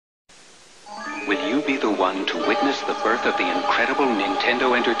Will you be the one to witness the birth of the incredible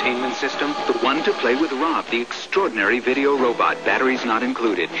Nintendo Entertainment System? The one to play with Rob, the extraordinary video robot, batteries not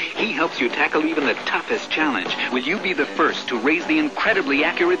included. He helps you tackle even the toughest challenge. Will you be the first to raise the incredibly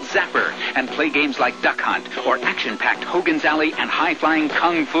accurate Zapper and play games like Duck Hunt or action-packed Hogan's Alley and high-flying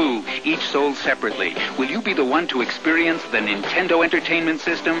Kung Fu, each sold separately? Will you be the one to experience the Nintendo Entertainment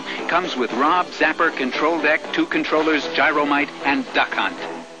System? Comes with Rob, Zapper, Control Deck, 2 controllers, Gyromite, and Duck Hunt.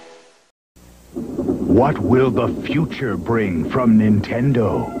 What will the future bring from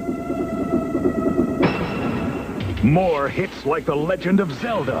Nintendo? More hits like The Legend of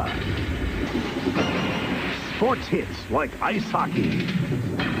Zelda. Sports hits like ice hockey.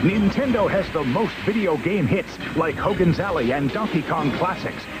 Nintendo has the most video game hits like Hogan's Alley and Donkey Kong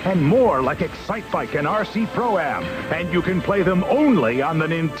Classics, and more like Excite Bike and RC Pro-Am. And you can play them only on the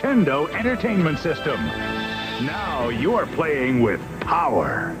Nintendo Entertainment System. Now you're playing with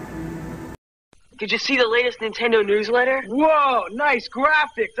power. Did you see the latest Nintendo newsletter? Whoa, nice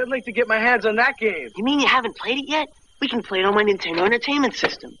graphics. I'd like to get my hands on that game. You mean you haven't played it yet? We can play it on my Nintendo Entertainment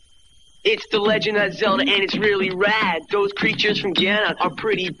System. It's The Legend of Zelda, and it's really rad. Those creatures from Ganon are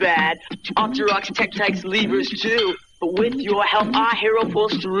pretty bad. Octoroks, Tektites, Levers, too. But with your help, our hero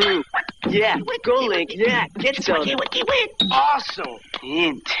pulls through. Yeah, go Link. Yeah, get Zelda. Awesome.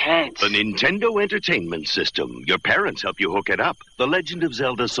 Intense. The Nintendo Entertainment System. Your parents help you hook it up. The Legend of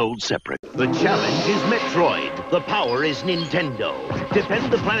Zelda sold separate. The challenge is Metroid. The power is Nintendo.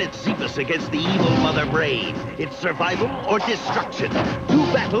 Defend the planet Xephus against the evil Mother Brain. It's survival or destruction. Do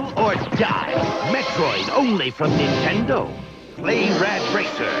battle or die. Metroid only from Nintendo. Play Rad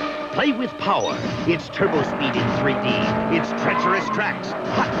Racer. Play with power. It's turbo speed in 3D. It's treacherous tracks,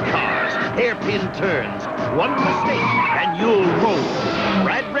 hot cars, hairpin turns. One mistake and you'll roll.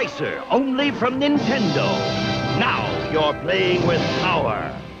 Rad Racer, only from Nintendo. Now you're playing with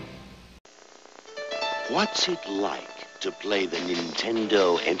power. What's it like to play the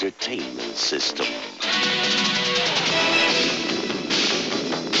Nintendo Entertainment System?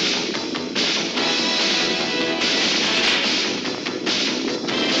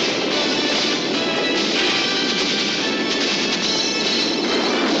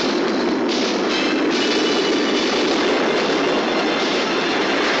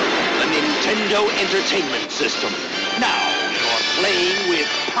 Nintendo Entertainment System. Now you're playing with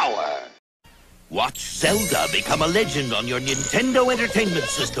power. Watch Zelda become a legend on your Nintendo Entertainment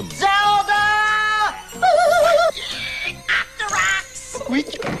System. Zelda! Octoroks!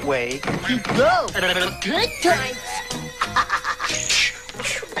 Which way to Go! Good times!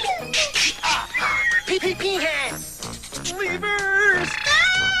 Peahead! Levers!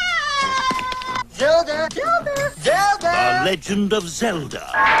 Zelda! Zelda! Zelda! The Legend of Zelda.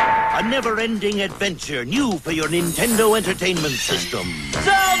 A never-ending adventure new for your Nintendo Entertainment System.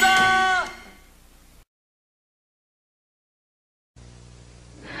 Zelda!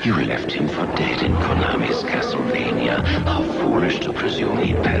 You left him for dead in Konami's Castlevania. How foolish to presume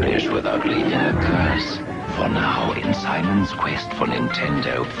he'd perish without leaving a curse. For now, in Simon's quest for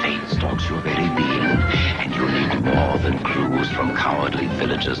Nintendo, fate stalks your very being, and you need more than clues from cowardly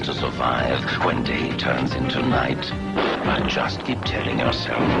villagers to survive when day turns into night. But just keep telling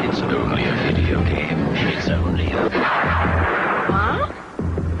yourself it's only a video game. It's only a... Huh?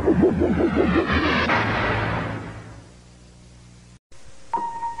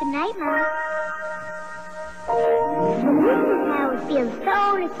 Good night, Mom. Now it feels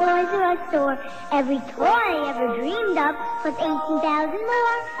so to Toys R Us store. Every toy I ever dreamed of was 18,000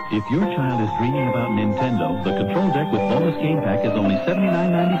 more. If your child is dreaming about Nintendo, the Control Deck with bonus game pack is only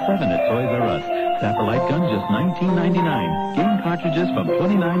 $79.97 at Toys R Us. Zapper light gun just $19.99. Game cartridges from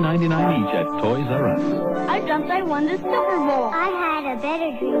 $29.99 each at Toys R Us. I dreamt I won the Super Bowl. I had a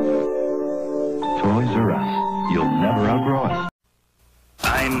better dream. Toys R Us. You'll never outgrow us.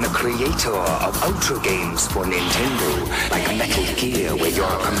 I'm the creator of Ultra games for Nintendo, like Metal Gear, where you're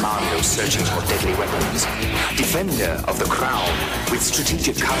a commando searching for deadly weapons. Defender of the Crown, with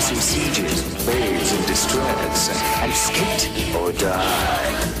strategic castle sieges, babes in distress, and skate or die.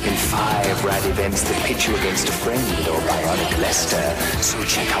 In 5 rad events that pit you against a friend or bionic Lester, so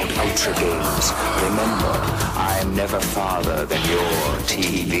check out Ultra games. Remember, I'm never farther than your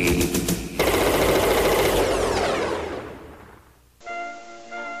TV.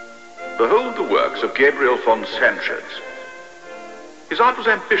 Behold the works of Gabriel von Sanchez. His art was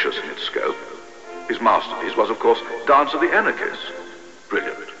ambitious in its scope. His masterpiece was, of course, Dance of the Anarchists.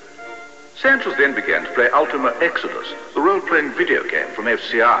 Brilliant. Sanchez then began to play Ultima Exodus, the role-playing video game from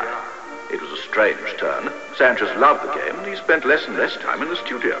FCI. It was a strange turn. Sanchez loved the game, and he spent less and less time in the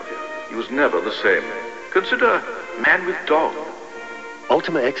studio. He was never the same. Consider Man with Dog.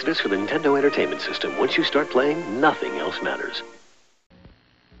 Ultima Exodus for the Nintendo Entertainment System. Once you start playing, nothing else matters.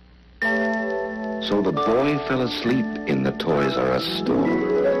 So the boy fell asleep in the Toys R Us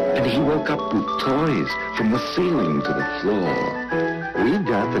store. And he woke up with toys from the ceiling to the floor. We've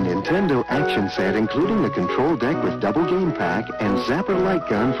got the Nintendo action set, including the control deck with double game pack and Zapper light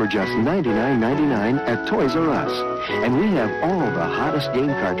gun for just $99.99 at Toys R Us. And we have all the hottest game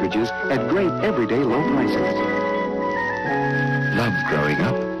cartridges at great everyday low prices. Love growing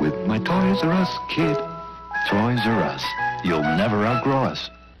up with my Toys R Us kid. Toys R Us. You'll never outgrow us.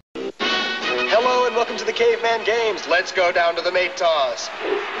 Hello and welcome to the Caveman Games. Let's go down to the mate toss.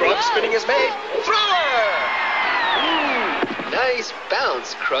 Grub spinning his mate. Thrower! Nice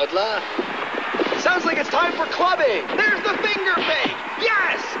bounce, Crudla. Sounds like it's time for clubbing. There's the finger fake.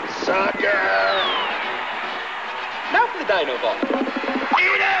 Yes! Sucker! Now for the dino ball.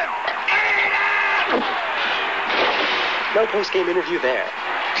 Eat it! Eat it! No post-game interview there.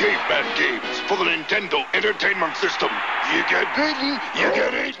 Caveman Games for the Nintendo Entertainment System. You get beaten, you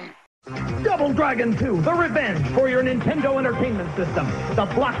get eaten. Double Dragon 2, The Revenge for your Nintendo Entertainment System. The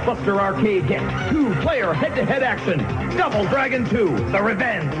blockbuster arcade hit. 2-player head-to-head action. Double Dragon 2, The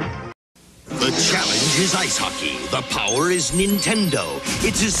Revenge. The challenge is ice hockey. The power is Nintendo.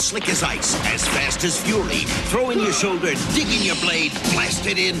 It's as slick as ice, as fast as fury. Throw in your shoulder, dig in your blade, blast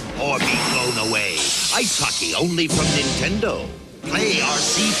it in, or be blown away. Ice hockey only from Nintendo. Play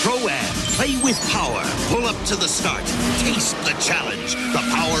RC Pro-Am. Play with power. Pull up to the start. Taste the challenge. The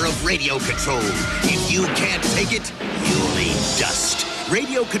power of radio control. If you can't take it, you'll eat dust.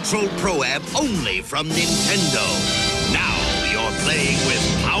 Radio controlled Pro-Am only from Nintendo. Now you're playing with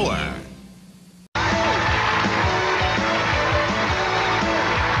power.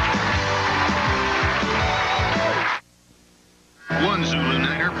 One Zulu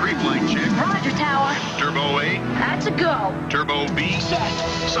Niner pre-flight check. Roger, Tower. Turbo A. That's a go. Turbo B. Check.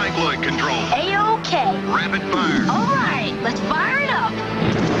 Cycloid control. A-OK. Rapid fire. All right, let's fire it up.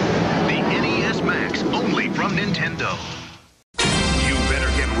 The NES Max, only from Nintendo. You better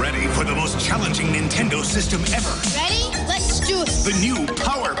get ready for the most challenging Nintendo system ever. Ready? Let's do it. The new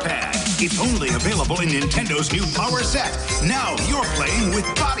Power Pad. It's only available in Nintendo's new Power Set. Now you're playing with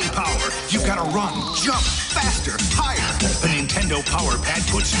body power. You've got to run, jump, faster, higher. The Nintendo Power Pad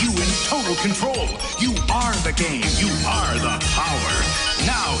puts you in total control. You are the game. You are the power.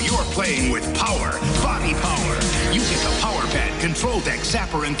 Now you're playing with power, body power. You get the Power Pad, control deck,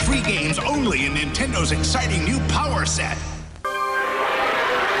 zapper, and 3 games only in Nintendo's exciting new Power Set. When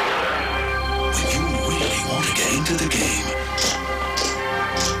you really want to get into the game,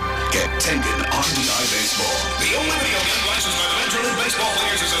 get Tengen RBI Baseball. The only video game licensed by the Major League Baseball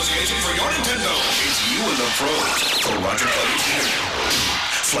Players Association for your Nintendo. It's you and the pros. Chronologically here.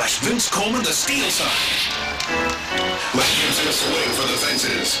 Flash Vince Coleman the steal sign. Let him swing for the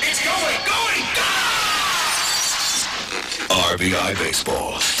fences. It's going, go! RBI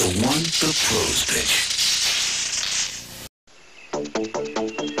Baseball. The one the pros pitch.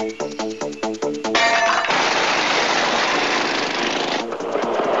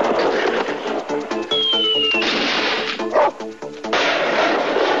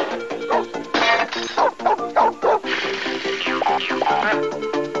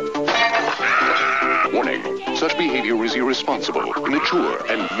 Warning, such behavior is irresponsible, immature,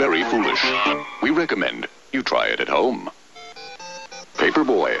 and very foolish. We recommend you try it at home.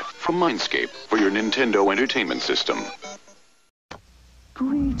 Paperboy from Mindscape for your Nintendo Entertainment System.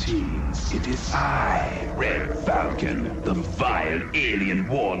 Greetings, it is I, Red Falcon, the vile alien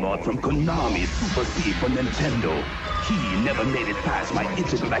warlord from Konami Super C for Nintendo. He never made it past my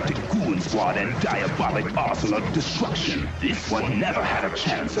intergalactic goon squad and diabolic arsenal of destruction. This one never had a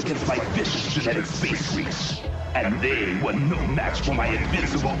chance against my vicious genetic space freaks. And they were no match for my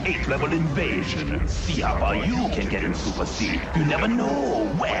invincible 8th level invasion. See how far you can get in Super C. You never know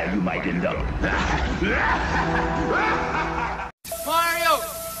where you might end up. Mario!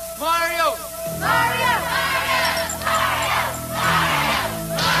 Mario! Mario!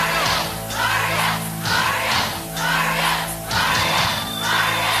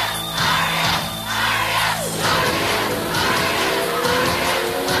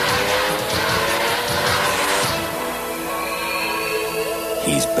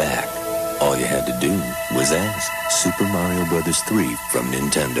 He's back. All you had to do was ask. Super Mario Bros. 3 from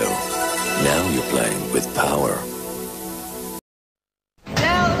Nintendo. Now you're playing with power.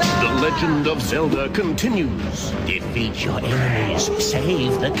 The Legend of Zelda continues. Defeat your enemies.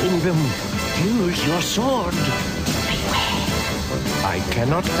 Save the kingdom. Use your sword. Beware. I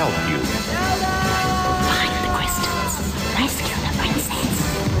cannot help you. Find the crystals. Rescue the princess.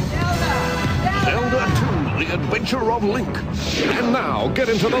 Zelda 2 The Adventure of Link. And now, get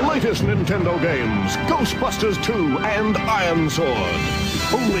into the latest Nintendo games, Ghostbusters 2 and Iron Sword.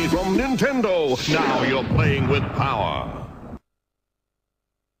 Only from Nintendo, now you're playing with power.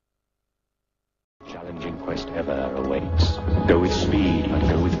 Challenging quest ever awaits. Go with speed, but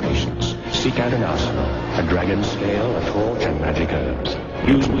go with patience. Seek out an arsenal, a dragon scale, a torch, and magic herbs.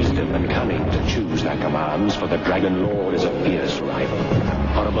 Use wisdom and cunning to choose thy commands, for the Dragon Lord is a fierce rival.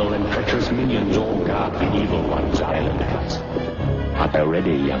 Horrible and treacherous minions all guard the evil one's island. Art thou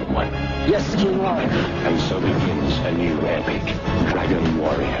ready, young one? Yes, King Lord. And so begins a new epic, Dragon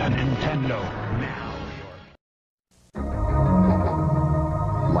Warrior. Nintendo.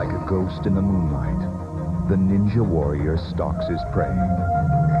 Like a ghost in the moonlight, the ninja warrior stalks his prey.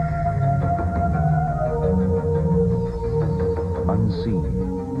 Unseen,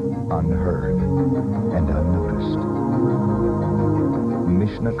 unheard, and unnoticed.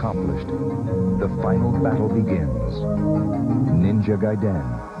 Mission accomplished. The final battle begins. Ninja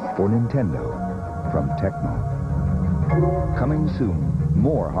Gaiden for Nintendo from Tecmo. Coming soon,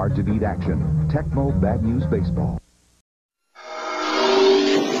 more hard-to-beat action. Tecmo Bad News Baseball.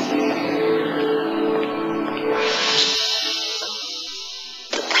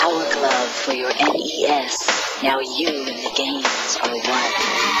 For your NES, now you and the games are one.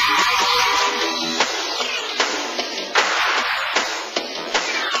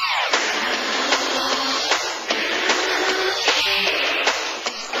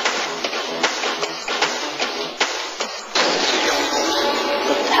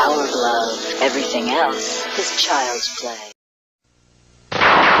 The Power Glove, everything else is child's play.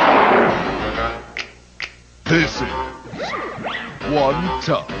 This is one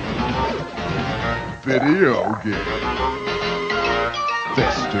tough video game.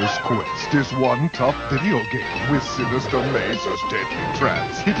 Fester's Quest is one tough video game with sinister mazes, deadly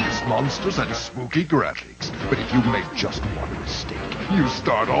traps, hideous monsters, and spooky graphics. But if you make just one mistake, you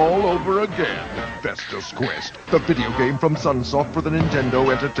start all over again. Fester's Quest, the video game from Sunsoft for the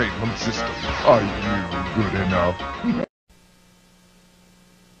Nintendo Entertainment System. Are you good enough?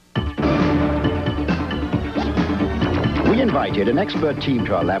 We invited an expert team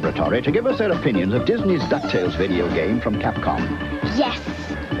to our laboratory to give us their opinions of Disney's DuckTales video game from Capcom. Yes!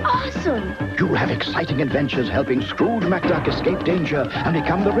 Awesome! You'll have exciting adventures helping Scrooge McDuck escape danger and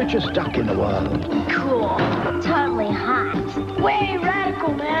become the richest duck in the world. Cool. Totally hot. Way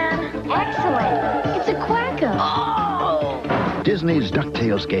radical, man. Excellent. It's a quacker. Oh! Disney's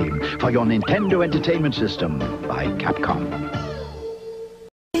DuckTales game for your Nintendo Entertainment System by Capcom.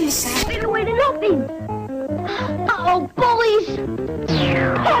 Get away to nothing! Uh-oh, bullies!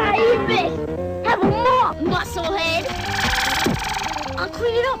 Ah, you missed! Have a mop, musclehead! I'll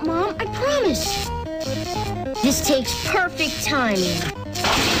clean it up, Mom, I promise. This takes perfect timing.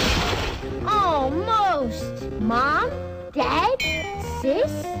 Almost. Mom? Dad?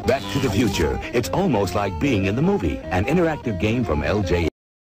 Sis? Back to the Future. It's almost like being in the movie. An interactive game from LJ.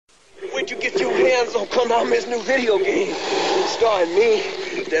 Where'd you get your hands on Konami's new video game? Starring me,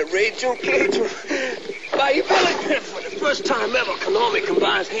 that Ray June Cage, by Billy. For the first time ever, Konami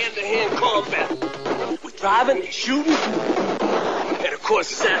combines hand-to-hand combat with driving, shooting, and of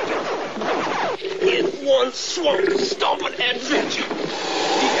course zapping. In one swamp-stomping adventure.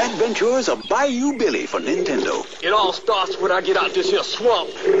 The Adventures of Bayou Billy for Nintendo. It all starts when I get out this here swamp.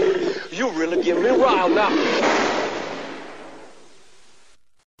 You really give me a rile now.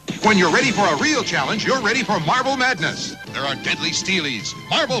 When you're ready for a real challenge, you're ready for Marble Madness. There are deadly steelies,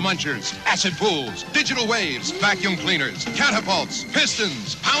 marble munchers, acid pools, digital waves, vacuum cleaners, catapults,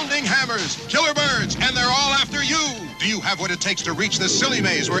 pistons, pounding hammers, killer birds, and they're all after you. Do you have what it takes to reach the silly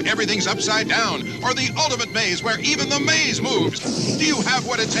maze where everything's upside down, or the ultimate maze where even the maze moves? Do you have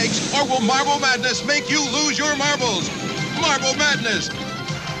what it takes, or will Marble Madness make you lose your marbles? Marble Madness.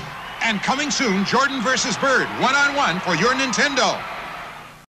 And coming soon, Jordan versus Bird, one-on-one for your Nintendo.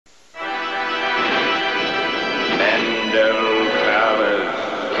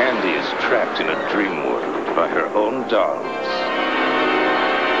 Candy is trapped in a dream world by her own dolls.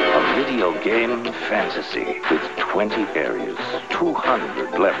 A video game fantasy with 20 areas,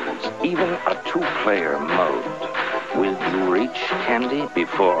 200 levels, even a two-player mode. Will you reach Candy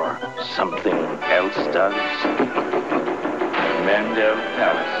before something else does? Mandel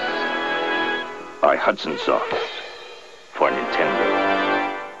Palace by Hudson Soft for Nintendo.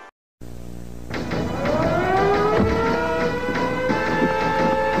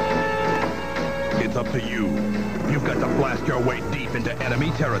 It's up to you. You've got to blast your way deep into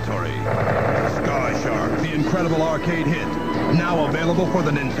enemy territory. Sky Shark, the incredible arcade hit. Now available for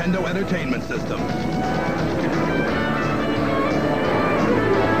the Nintendo Entertainment System.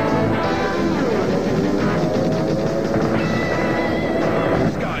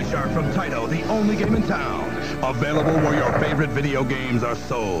 the only game in town. Available where your favorite video games are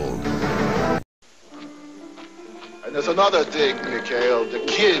sold. And there's another thing, Mikhail. The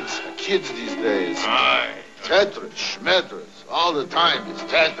kids these days. Aye. Tetris, schmetris. All the time it's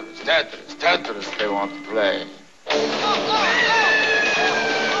Tetris, Tetris, Tetris they want to play. And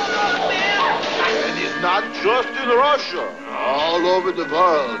it's not just in Russia. All over the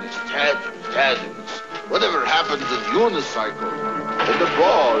world it's Tetris, Tetris. Whatever happened to the unicycle and the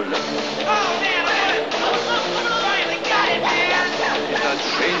ball? In a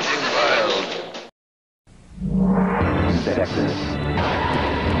changing world. Sexes.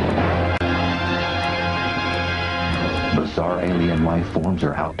 Bizarre alien life forms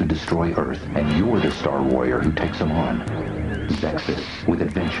are out to destroy Earth, and you're the star warrior who takes them on. Zexus, with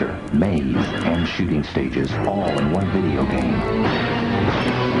adventure, maze, and shooting stages, all in one video game.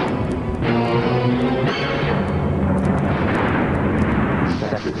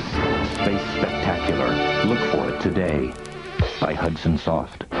 Zexus, Space Spectacular. Look for it today. By Hudson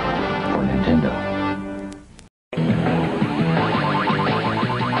Soft. For Nintendo.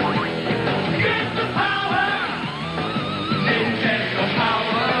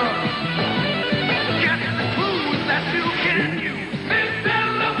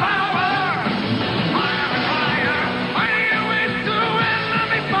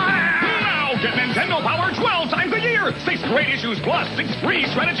 Six great issues plus 6 free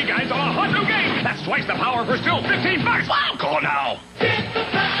strategy guides on a hot new game. That's twice the power for still $15. Wow, call now.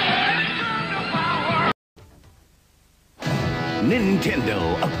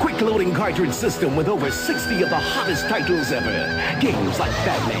 Nintendo, a quick-loading cartridge system with over 60 of the hottest titles ever. Games like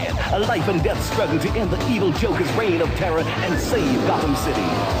Batman, a life-and-death struggle to end the evil Joker's reign of terror and save Gotham City.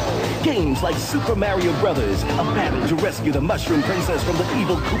 Games like Super Mario Brothers, a battle to rescue the Mushroom Princess from the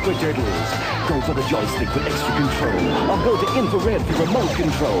evil Koopa Turtles. Go for the joystick for extra control, or go to infrared for remote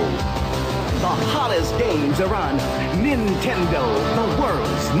control. The hottest games are on Nintendo, the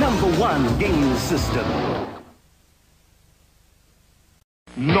world's #1 game system.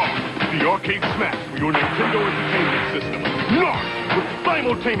 Knock, the arcade smash for your Nintendo Entertainment System. Knock, with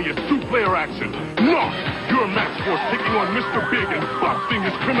simultaneous 2-player action. Knock, your max force taking on Mr. Big and busting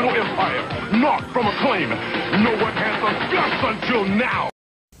his criminal empire. Knock from Acclaim. No one has the guts until now.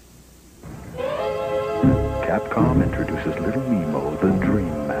 Capcom introduces Little Nemo, the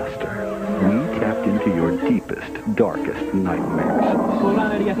Dream Master. We tapped into your deepest, darkest nightmares. Hold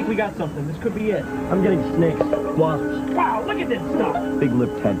on, Eddie. I think we got something. This could be it. I'm getting snakes, wasps. Wow, look at this stuff.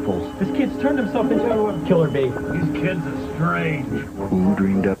 Big-lipped tadpoles. This kid's turned himself into a killer bee. These kids are strange. Who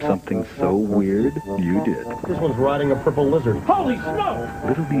dreamed up something so weird? You did. This one's riding a purple lizard. Holy smoke!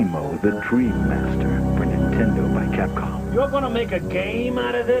 Little Nemo, the Dream Master, for Nintendo by Capcom. You're gonna make a game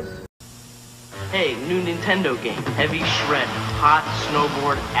out of this? Hey, new Nintendo game. Heavy shred. Hot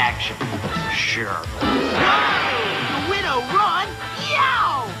snowboard action. Sure. The widow run!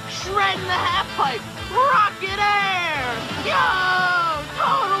 Yow! Shred in the half-pipe! Rocket air! Yo!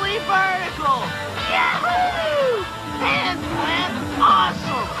 Totally vertical! Yahoo! Hand plant!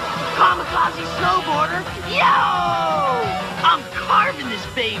 Awesome! Kamikaze snowboarder! Yo! I'm carving this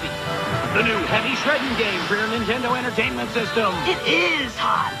baby! The new heavy shredding game for your Nintendo Entertainment System. It is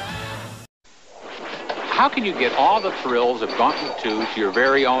hot! How can you get all the thrills of Gauntlet 2 to your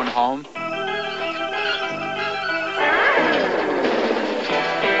very own home?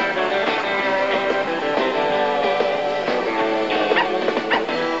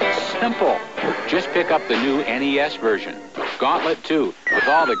 Simple. Just pick up the new NES version, Gauntlet 2, with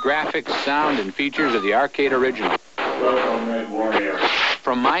all the graphics, sound, and features of the arcade original. Welcome, Red Warrior.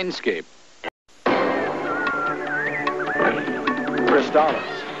 From Mindscape.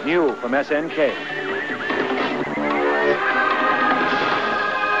 Crystallis, new from SNK.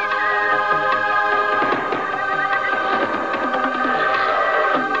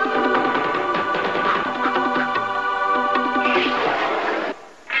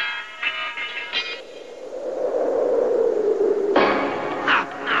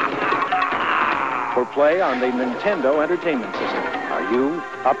 For play on the Nintendo Entertainment System. Are you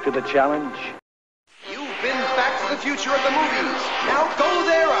up to the challenge? You've been Back to the Future at the movies. Now go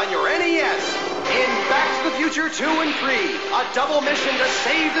there on your NES. In Back to the Future 2 and 3, a double mission to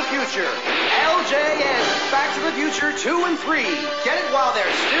save the future. LJN, Back to the Future 2 and 3. Get it while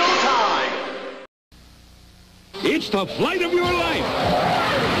there's still time. It's the flight of your life.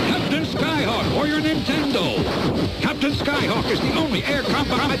 Captain Skyhawk for your Nintendo. Captain Skyhawk is the only air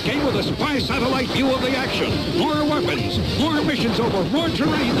combat game with a spy satellite view of the action. More weapons, more missions over more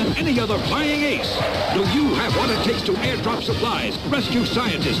terrain than any other flying ace. Do you have what it takes to airdrop supplies, rescue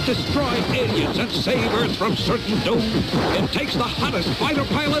scientists, destroy aliens, and save Earth from certain doom? It takes the hottest fighter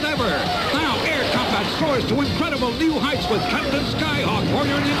pilot ever. Now, soars to incredible new heights with Captain Skyhawk for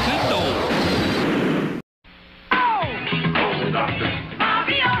your Nintendo.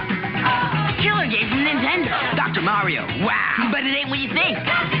 Killer game from Nintendo. Dr. Mario. Wow. But it ain't what you think.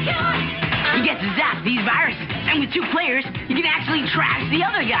 You get to zap these viruses, and with 2 players, you can actually trash the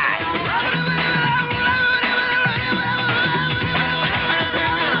other guy.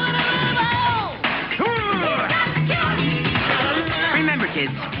 Remember,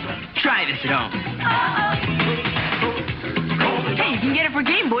 kids, try this at home. Hey, you can get it for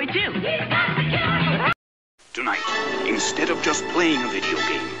Game Boy, too. Tonight, instead of just playing a video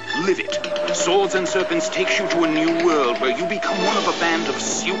game, live it. Swords and Serpents takes you to a new world where you become one of a band of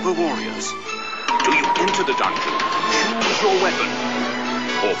super warriors. Do you enter the dungeon, choose your weapon,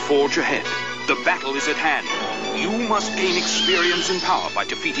 or forge ahead? The battle is at hand. You must gain experience and power by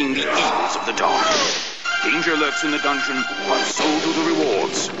defeating the evils of the dark. Danger lurks in the dungeon, but so do the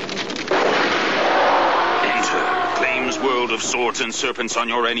rewards. Enter Acclaim's world of Swords and Serpents on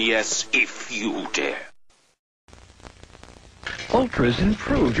your NES, if you dare. Ultra's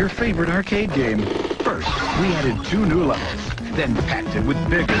improved your favorite arcade game. First, we added 2 new levels, then packed it with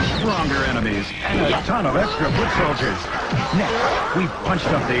bigger, stronger enemies, and a ton of extra foot soldiers. Next, we punched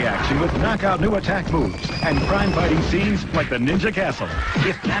up the action with knockout new attack moves and crime-fighting scenes like the Ninja Castle.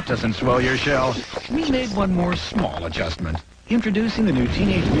 If that doesn't swell your shell, we made one more small adjustment. Introducing the new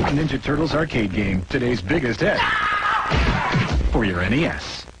Teenage Mutant Ninja Turtles arcade game, today's biggest hit. For your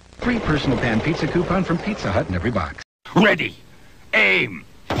NES. Free personal pan pizza coupon from Pizza Hut in every box. Ready. Aim.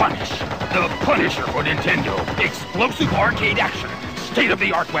 Punish. The Punisher for Nintendo. Explosive arcade action.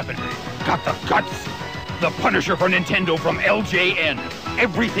 State-of-the-art weaponry. Got the guts? The Punisher for Nintendo from LJN.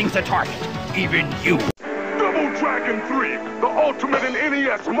 Everything's a target. Even you. Double Dragon 3, the ultimate in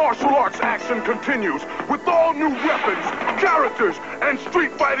NES martial arts action continues with all new weapons, characters, and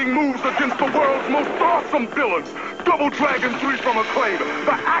street fighting moves against the world's most awesome villains. Double Dragon 3 from Acclaim.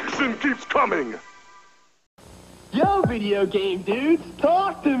 The action keeps coming. Yo, video game dudes,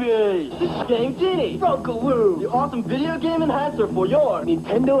 talk to me! This is Game Genie, Funkaloo, the awesome video game enhancer for your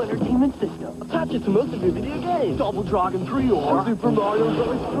Nintendo Entertainment System. Attach it to most of your video games. Double Dragon 3 or Super Mario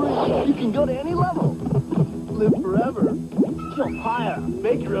Bros. 3. You can go to any level. Live forever. Jump higher.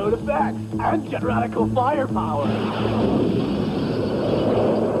 Make your own effects. And get radical firepower.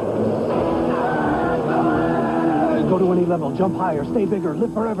 Go to any level. Jump higher. Stay bigger.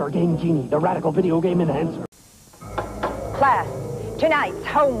 Live forever. Game Genie, the radical video game enhancer. Class, tonight's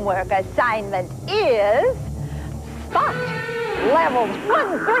homework assignment is spot levels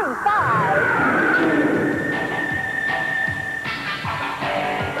 1 through 5.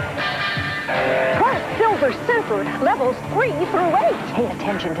 Class Silver Surfer levels 3 through 8. Pay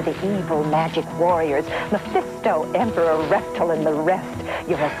attention to the evil magic warriors, Mephisto, Emperor Reptile, and the rest.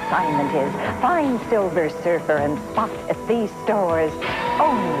 Your assignment is find Silver Surfer and spot at these stores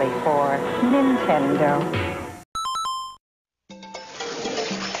only for Nintendo.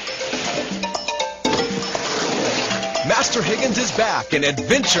 Master Higgins is back in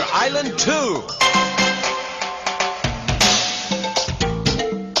Adventure Island 2.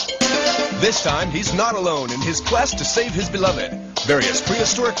 This time, he's not alone in his quest to save his beloved. Various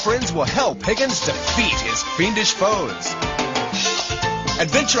prehistoric friends will help Higgins defeat his fiendish foes.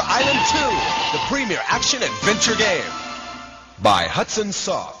 Adventure Island 2, the premier action-adventure game. By Hudson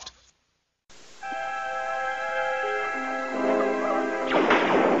Soft.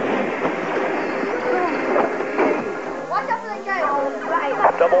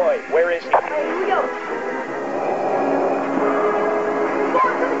 The boy, where is he? Here we go.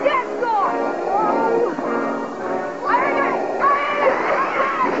 Mark to the death door!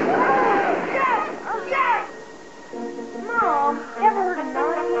 Mom, ever heard of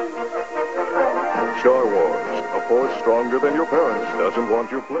 90's? Star Wars, a force stronger than your parents doesn't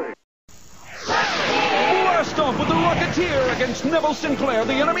want you playing. Blast off with the Rocketeer against Neville Sinclair,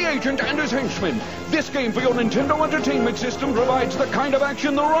 the enemy agent and his henchmen. This game for your Nintendo Entertainment System provides the kind of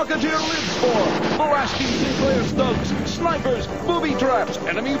action the Rocketeer lives for. Blasting Sinclair's thugs, snipers, booby traps,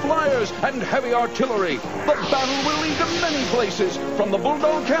 enemy flyers, and heavy artillery. The battle will lead to many places, from the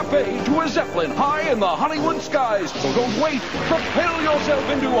Bulldog Cafe to a Zeppelin high in the Hollywood skies. So don't wait. Propel yourself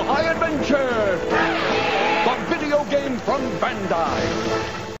into high adventure. The video game from Bandai.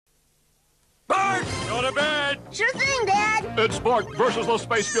 Bart! Go to bed! Sure thing, Dad. It's Bart versus the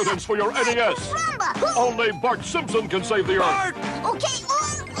Space Mutants for your NES. Rumba! Only Bart Simpson can save the Earth. Okay,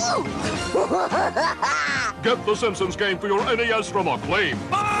 ooh. Get the Simpsons game for your NES from Acclaim.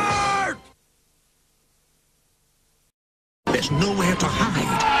 Bart! There's nowhere to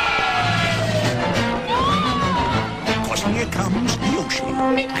hide. Cosmic comes Yoshi.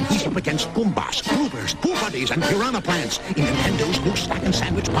 And he's up against Goombas, Groovers, Pooh Buddies, and Piranha Plants in Nintendo's new stack and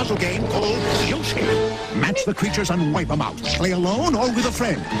sandwich puzzle game called Yoshi. Match the creatures and wipe them out. Play alone or with a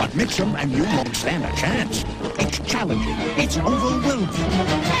friend, but mix them and you won't stand a chance. It's challenging. It's overwhelming.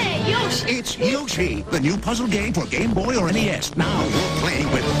 Hey, Yoshi! It's Yoshi, the new puzzle game for Game Boy or NES. Now you're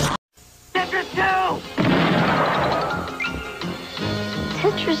playing with Tetris 2!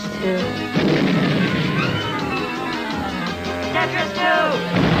 Tetris 2. Tetris 2!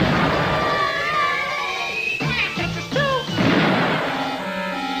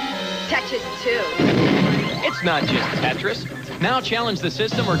 Tetris 2. It's not just Tetris. Now challenge the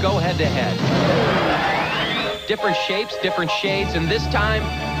system or go head-to-head. Different shapes, different shades, and this time,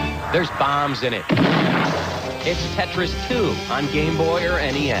 there's bombs in it. It's Tetris 2 on Game Boy or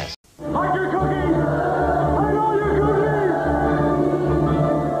NES. Hide your cookies! Hide all your cookies!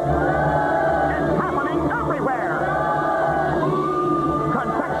 It's happening everywhere!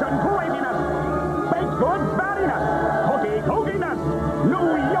 Confection craziness! Baked goods battiness! Cookie cookiness! New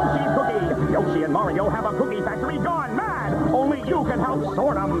Yoshi cookie! Yoshi and Mario have a cookie factory gone mad! Only you can help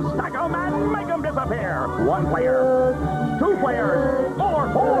sort them, stack them, and make them disappear! 1 player, 2 players, or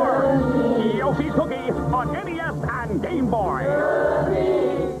 4! Yoshi's Cookie on NES and Game Boy!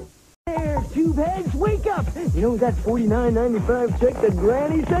 Tube heads, wake up! You know that $49.95 check that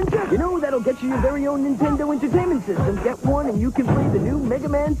Granny sent you? You know that'll get you your very own Nintendo Entertainment System. Get one and you can play the new Mega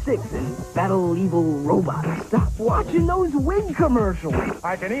Man 6 and battle evil robots. Stop watching those wig commercials.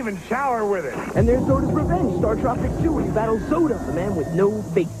 I can even shower with it. And there's Soda's Revenge, Star Tropic 2, where you battle Soda, the man with no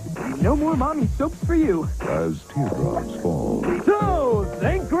face. No more mommy soaps for you. As teardrops fall. So,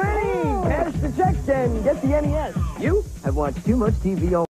 thank Granny! Cash the checks and get the NES. You have watched too much TV all